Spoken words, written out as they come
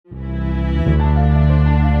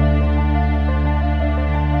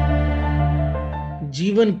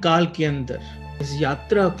जीवन काल के अंदर इस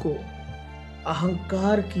यात्रा को,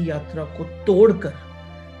 अहंकार की यात्रा को तोड़कर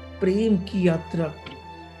प्रेम की यात्रा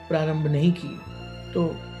प्रारंभ नहीं की तो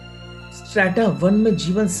स्ट्रैटा 1 में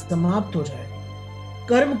जीवन समाप्त हो जाए।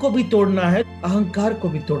 कर्म को भी तोड़ना है, अहंकार को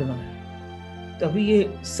भी तोड़ना है, तभी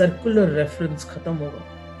ये सर्कुलर रेफरेंस खत्म होगा।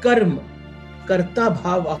 कर्म, कर्ता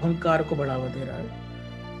भाव अहंकार को बढ़ावा दे रहा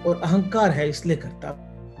है और अहंकार है इसलिए कर्ता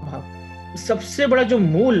भाव। सबसे बड़ा जो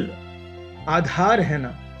मूल आधार है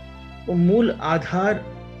ना, वो मूल आधार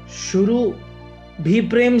शुरू भी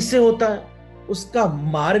प्रेम से होता है, उसका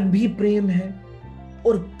मार्ग भी प्रेम है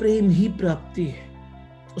और प्रेम ही प्राप्ति है।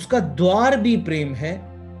 उसका द्वार भी प्रेम है,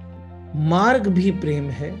 मार्ग भी प्रेम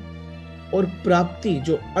है और प्राप्ति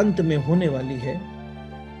जो अंत में होने वाली है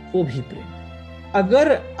वो भी प्रेम है।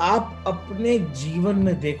 अगर आप अपने जीवन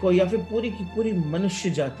में देखो या फिर पूरी की पूरी मनुष्य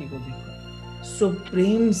जाति को देखो, सो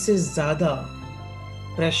प्रेम से ज्यादा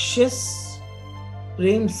प्रेशियस,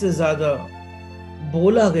 प्रेम से ज्यादा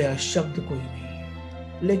बोला गया शब्द कोई नहीं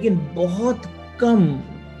है। लेकिन बहुत कम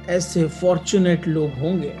ऐसे फॉर्चुनेट लोग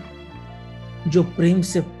होंगे जो प्रेम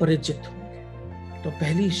से परिचित होंगे। तो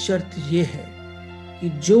पहली शर्त यह है कि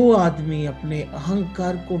जो आदमी अपने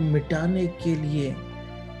अहंकार को मिटाने के लिए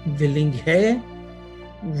विलिंग है,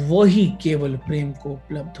 वही केवल प्रेम को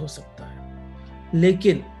उपलब्ध हो सकता है।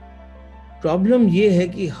 लेकिन प्रॉब्लम यह है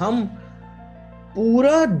कि हम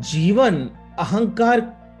पूरा जीवन अहंकार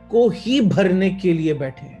को ही भरने के लिए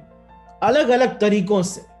बैठे हैं, अलग अलग तरीकों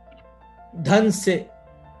से, धन से,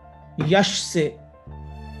 यश से,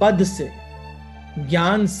 पद से,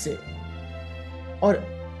 ज्ञान से और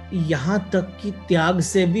यहां तक कि त्याग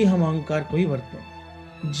से भी हम अहंकार को ही भरते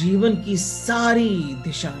हैं। जीवन की सारी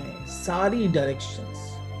दिशाएं, सारी डायरेक्शंस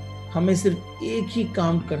हमें सिर्फ एक ही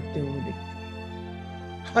काम करते हुए दिखती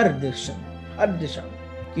है, हर दिशा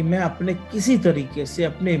में, कि मैं अपने किसी तरीके से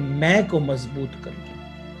अपने मैं को मजबूत कर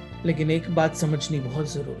लूं। लेकिन एक बात समझनी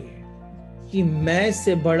बहुत जरूरी है कि मैं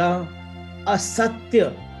से बड़ा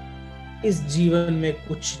असत्य इस जीवन में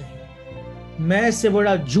कुछ नहीं, मैं से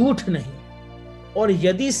बड़ा झूठ नहीं। और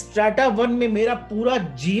यदि स्ट्रैटा 1 में मेरा पूरा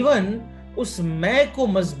जीवन उस मैं को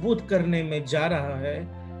मजबूत करने में जा रहा है,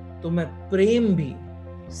 तो मैं प्रेम भी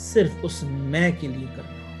सिर्फ उस मैं के लिए कर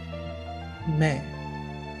रहा हूं।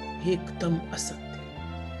 मैं एकदम असत्य।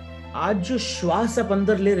 आज जो श्वास आप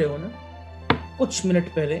अंदर ले रहे हो ना, कुछ मिनट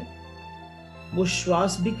पहले वो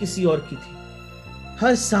श्वास भी किसी और की थी।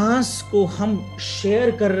 हर सांस को हम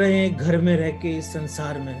शेयर कर रहे हैं घर में रह के, इस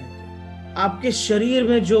संसार में रह के। आपके शरीर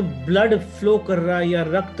में जो ब्लड फ्लो कर रहा है या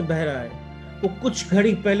रक्त बह रहा है, वो कुछ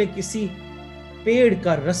घड़ी पहले किसी पेड़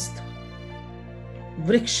का रस था,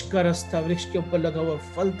 वृक्ष का रस था, वृक्ष के ऊपर लगा हुआ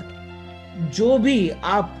फल था। जो भी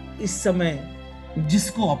आप इस समय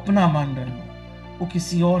जिसको अपना मान रहे हो, वो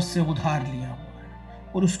किसी और से उधार लिया हुआ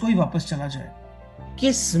है और उसको ही वापस चला जाए।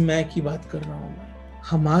 किस मैं की बात कर रहा हूं मैं?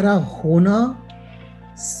 हमारा होना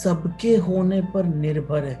सबके होने पर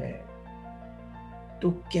निर्भर है, तो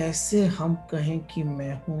कैसे हम कहें कि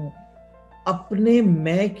मैं हूं? अपने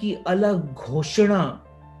मैं की अलग घोषणा,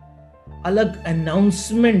 अलग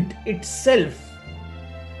अनाउंसमेंट इटसेल्फ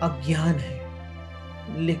अज्ञान है।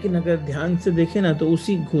 लेकिन अगर ध्यान से देखें ना, तो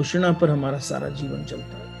उसी घोषणा पर हमारा सारा जीवन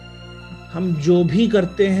चलता है। हम जो भी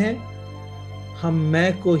करते हैं, हम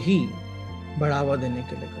मैं को ही बढ़ावा देने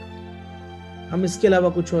के लिए करते हैं, हम इसके अलावा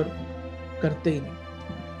कुछ और करते ही नहीं।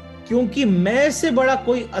 क्योंकि मैं से बड़ा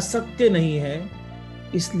कोई असत्य नहीं है,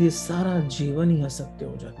 इसलिए सारा जीवन ही असत्य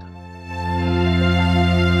हो जाता है।